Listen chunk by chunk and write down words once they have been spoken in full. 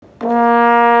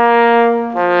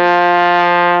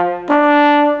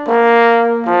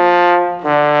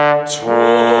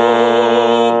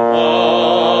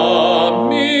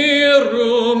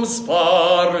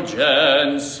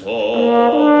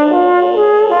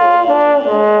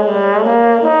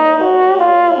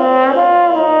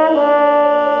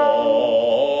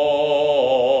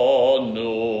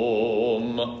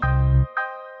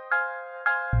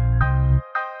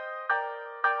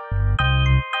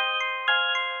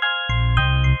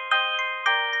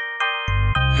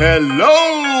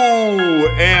Hello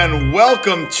and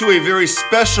welcome to a very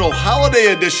special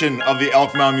holiday edition of the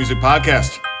Elk Mound Music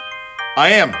Podcast. I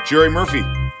am Jerry Murphy,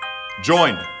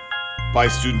 joined by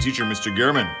student teacher Mr.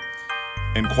 Gehrman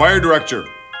and choir director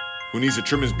who needs to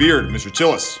trim his beard, Mr.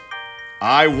 Tillis.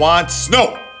 I want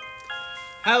snow.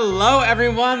 Hello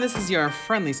everyone, this is your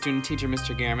friendly student teacher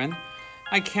Mr. Gehrman.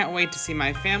 I can't wait to see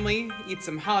my family, eat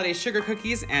some holiday sugar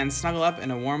cookies, and snuggle up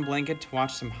in a warm blanket to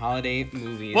watch some holiday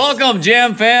movies. Welcome,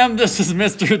 Jam Fam. This is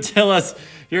Mr. Tillis,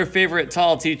 your favorite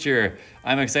tall teacher.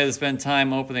 I'm excited to spend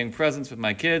time opening presents with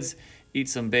my kids, eat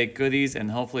some baked goodies, and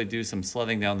hopefully do some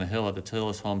sledding down the hill at the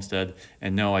Tillis homestead.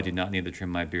 And no, I do not need to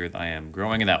trim my beard. I am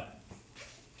growing it out.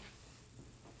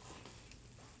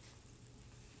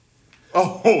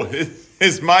 Oh,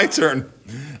 it's my turn.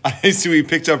 I see we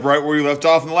picked up right where we left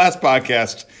off in the last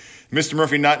podcast. Mr.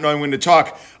 Murphy not knowing when to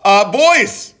talk.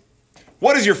 Boys,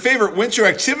 what is your favorite winter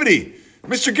activity?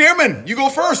 Mr. Gehrman, you go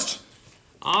first.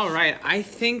 All right, I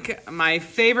think my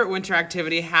favorite winter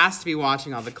activity has to be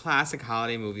watching all the classic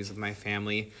holiday movies with my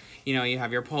family. You know, you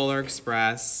have your Polar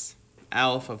Express,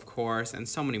 Elf, of course, and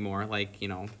so many more, like,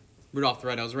 Rudolph the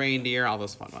Red-Nosed Reindeer, all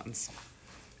those fun ones.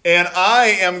 And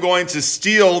I am going to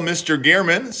steal Mr.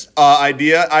 Gehrman's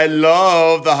idea. I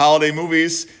love the holiday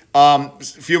movies. A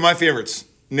few of my favorites.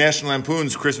 National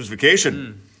Lampoon's Christmas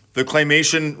Vacation. The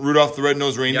claymation Rudolph the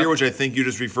Red-Nosed Reindeer, which I think you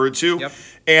just referred to. Yep.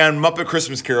 And Muppet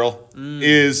Christmas Carol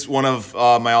is one of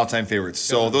my all-time favorites.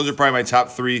 So those are probably my top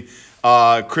three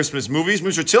Christmas movies.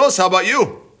 Mr. Tillis, how about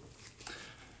you?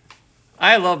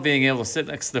 I love being able to sit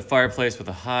next to the fireplace with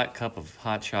a hot cup of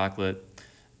hot chocolate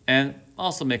and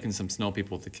also making some snow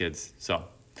people with the kids. So,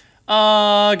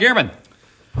 Gehrman.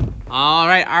 All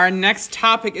right, our next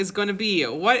topic is going to be,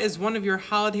 what is one of your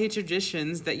holiday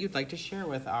traditions that you'd like to share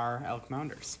with our Elk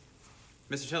Mounders?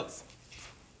 Mr.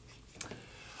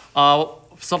 Tillis.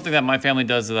 Something that my family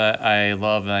does that I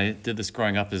love, and I did this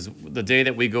growing up, is the day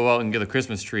that we go out and get a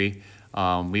Christmas tree,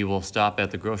 we will stop at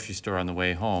the grocery store on the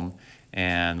way home,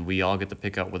 and we all get to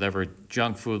pick out whatever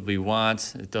junk food we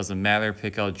want. It doesn't matter,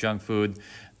 pick out junk food.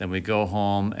 Then we go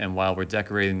home, and while we're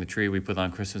decorating the tree, we put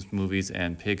on Christmas movies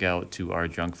and pig out to our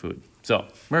junk food. So,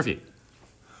 Murphy.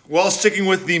 Well, sticking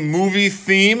with the movie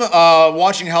theme,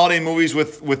 watching holiday movies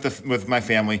with my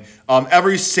family.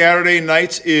 Every Saturday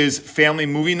night is family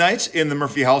movie night in the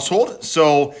Murphy household.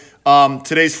 So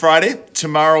today's Friday,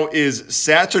 tomorrow is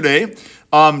Saturday.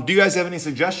 Do you guys have any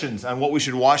suggestions on what we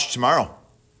should watch tomorrow?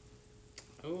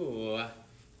 Ooh,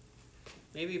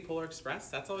 maybe Polar Express?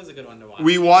 That's always a good one to watch.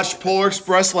 We watched Polar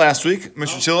Express last week.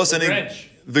 Mr. Tillis, The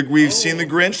Grinch. We've seen The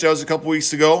Grinch. That was a couple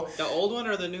weeks ago. The old one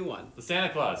or the new one? The Santa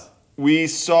Claus. We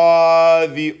saw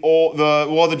the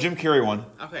Jim Carrey one.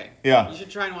 Okay. Yeah. You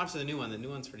should try and watch the new one. The new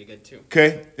one's pretty good too.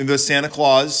 Okay, and the Santa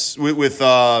Claus with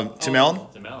Tim Allen.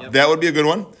 Tim Allen. Yep. That would be a good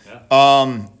one.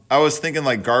 Yeah. I was thinking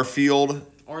like Garfield,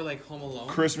 Or like Home Alone.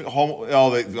 Christmas,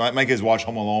 my kids watch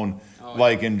Home Alone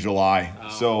in July. Oh.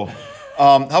 So,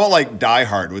 how about like Die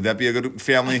Hard? Would that be a good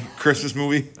family Christmas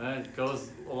movie? It goes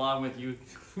along with you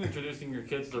introducing your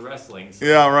kids to wrestling. So.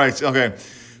 Yeah, right. Okay.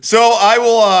 So I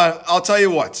will. I'll tell you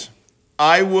what.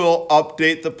 I will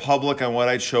update the public on what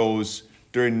I chose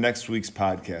during next week's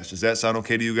podcast. Does that sound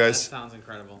okay to you That guys? sounds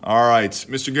incredible. All right,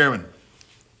 Mr. Gehrman.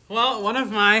 Well, one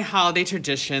of my holiday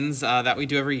traditions that we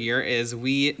do every year is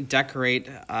we decorate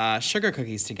sugar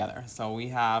cookies together. So we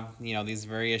have, these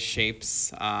various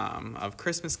shapes of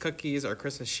Christmas cookies or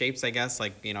Christmas shapes, I guess,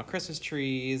 like, Christmas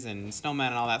trees and snowmen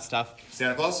and all that stuff.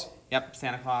 Santa Claus. Yep,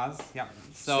 Santa Claus. Yep.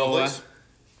 Snowflakes?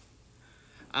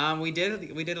 We did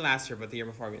it last year, but the year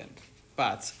before we didn't.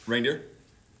 But Reindeer.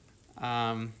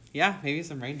 yeah, maybe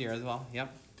some reindeer as well.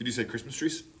 Yep. Did you say Christmas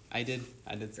trees? I did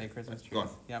say Christmas trees. Go on.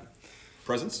 Yep.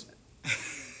 Presents.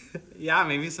 Yeah,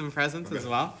 maybe some presents as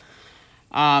well.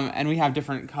 And we have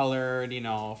different colored,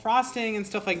 frosting and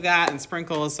stuff like that and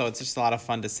sprinkles. So it's just a lot of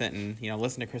fun to sit and,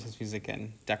 listen to Christmas music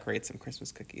and decorate some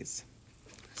Christmas cookies.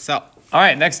 So. All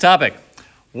right, next topic.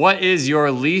 What is your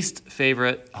least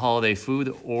favorite holiday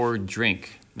food or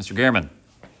drink? Mr. Gehrman.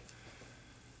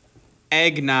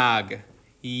 Eggnog.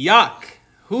 Yuck.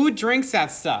 Who drinks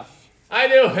that stuff? I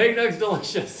do. Eggnog's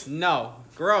delicious. No.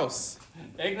 Gross.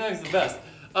 Eggnog's the best.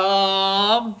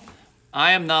 I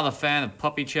am not a fan of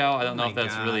puppy chow. I don't know my if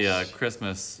that's really a gosh.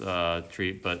 Christmas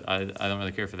treat, but I don't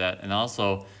really care for that. And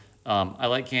also, I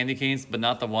like candy canes, but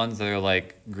not the ones that are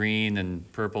like green and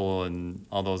purple and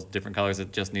all those different colors.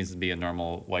 It just needs to be a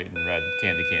normal white and red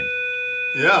candy cane.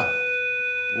 Yeah.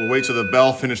 We'll wait till the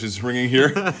bell finishes ringing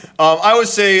here. I would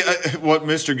say what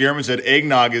Mr. Gehrman said,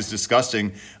 eggnog is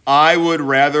disgusting. I would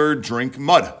rather drink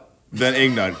mud. than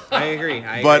eggnog. I agree.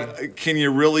 I agree. But can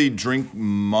you really drink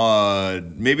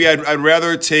mud? Maybe I'd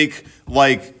rather take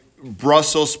like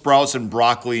Brussels sprouts and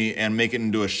broccoli and make it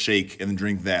into a shake and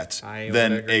drink that I would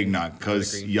than agree. eggnog, I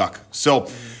because would agree. yuck. So,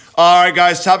 all right,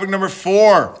 guys, topic number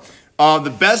 4.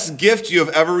 The best gift you have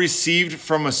ever received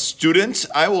from a student.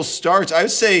 I will start. I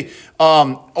would say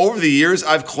over the years,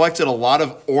 I've collected a lot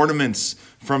of ornaments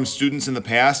from students in the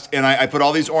past, and I put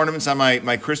all these ornaments on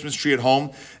my Christmas tree at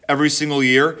home every single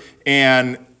year.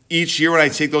 And each year when I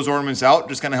take those ornaments out,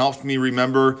 just kind of helps me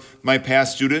remember my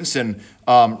past students and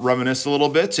reminisce a little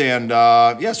bit. And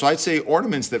yeah, so I'd say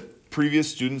ornaments that previous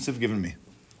students have given me.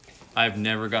 I've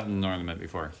never gotten an ornament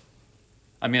before.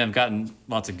 I mean, I've gotten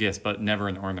lots of gifts, but never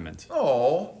an ornament.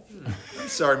 Oh, I'm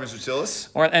sorry, Mr. Tillis.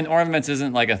 And ornaments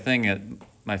isn't like a thing at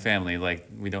my family. Like,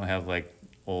 we don't have like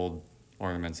old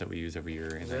ornaments that we use every year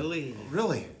or anything. Really?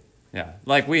 Really? Yeah.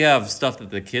 Like, we have stuff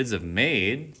that the kids have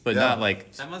made, but Yeah. not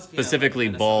like That must be specifically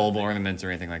like a bulb Minnesota thing. ornaments or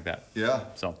anything like that. Yeah.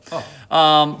 So,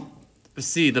 Oh. let's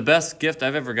see, the best gift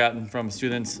I've ever gotten from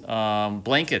students,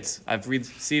 blankets. I've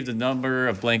received a number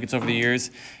of blankets over the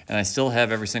years, and I still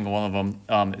have every single one of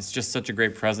them. It's just such a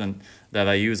great present that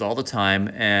I use all the time,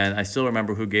 and I still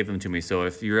remember who gave them to me. So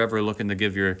if you're ever looking to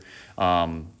give your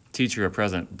teacher a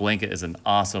present, blanket is an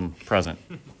awesome present.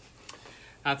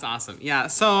 That's awesome. Yeah.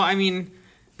 So I mean,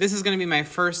 this is going to be my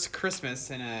first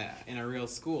Christmas in a real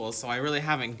school, so I really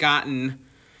haven't gotten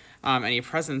any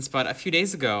presents. But a few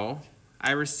days ago,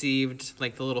 I received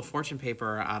like the little fortune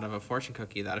paper out of a fortune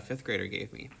cookie that a 5th grader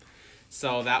gave me.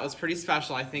 So that was pretty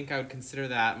special. I think I would consider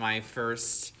that my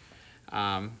first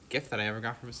gift that I ever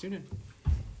got from a student.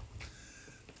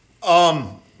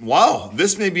 Wow,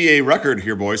 this may be a record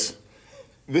here, boys.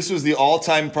 This was the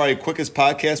all-time probably quickest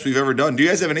podcast we've ever done. Do you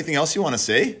guys have anything else you want to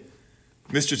say,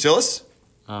 Mr. Tillis?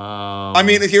 I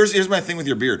mean, here's my thing with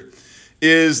your beard.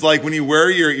 Is like when you wear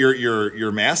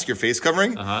your mask, your face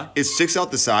covering, it sticks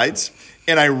out the sides.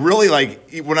 And I really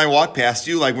like, when I walk past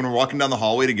you, like when we're walking down the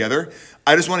hallway together,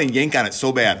 I just want to yank on it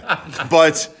so bad.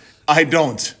 But I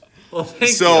don't. Well,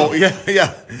 thank So you.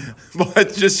 yeah.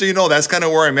 But just so you know, that's kind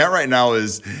of where I'm at right now.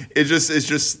 It's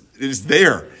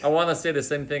there. I want to say the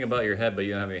same thing about your head, but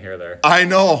you don't have any hair there. I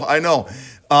know.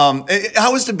 I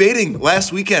was debating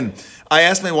last weekend. I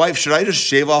asked my wife, should I just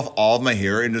shave off all of my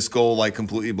hair and just go like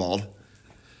completely bald?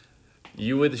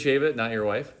 You would shave it, not your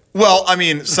wife? Well, I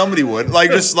mean, somebody would.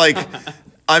 Just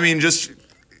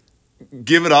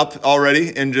give it up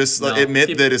already and just No, admit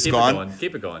keep- that it's keep gone. It going.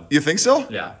 Keep it going. You think so?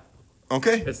 Yeah.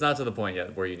 Okay. It's not to the point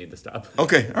yet where you need to stop.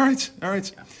 Okay. All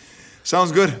right.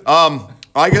 Sounds good.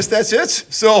 I guess that's it.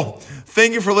 So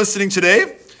thank you for listening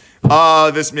today.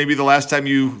 This may be the last time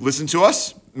you listen to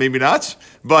us. Maybe not.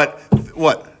 But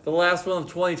what? The last one of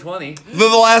 2020. The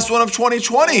last one of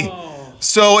 2020.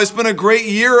 So it's been a great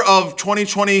year of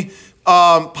 2020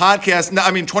 podcast. No, I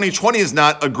mean, 2020 is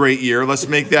not a great year. Let's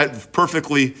make that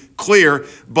perfectly clear.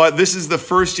 But this is the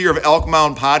first year of Elk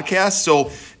Mound podcast.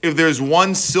 So if there's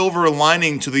one silver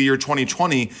lining to the year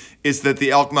 2020, it's that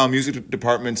the Elk Mound Music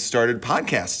Department started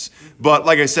podcasts. But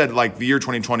like I said, like the year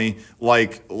 2020,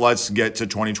 like let's get to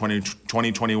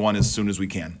 2021 as soon as we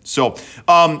can. So,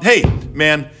 hey,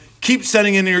 man, keep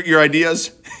sending in your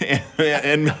ideas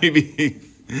and maybe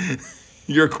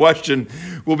your question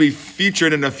will be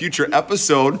featured in a future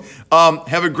episode.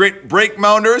 Have a great break,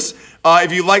 Mounders.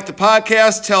 If you liked the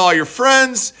podcast, tell all your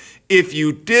friends. If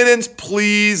you didn't,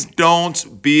 please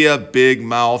don't be a big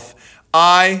mouth.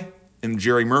 I am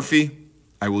Jerry Murphy.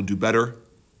 I will do better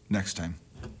next time.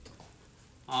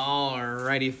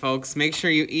 Alrighty, folks. Make sure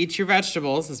you eat your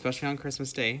vegetables, especially on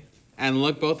Christmas Day, and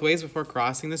look both ways before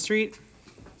crossing the street.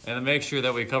 And to make sure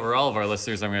that we cover all of our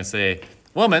listeners, I'm going to say,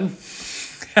 woman,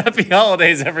 happy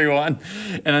holidays, everyone.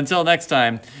 And until next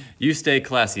time, you stay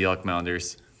classy, Elk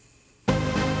Mounders.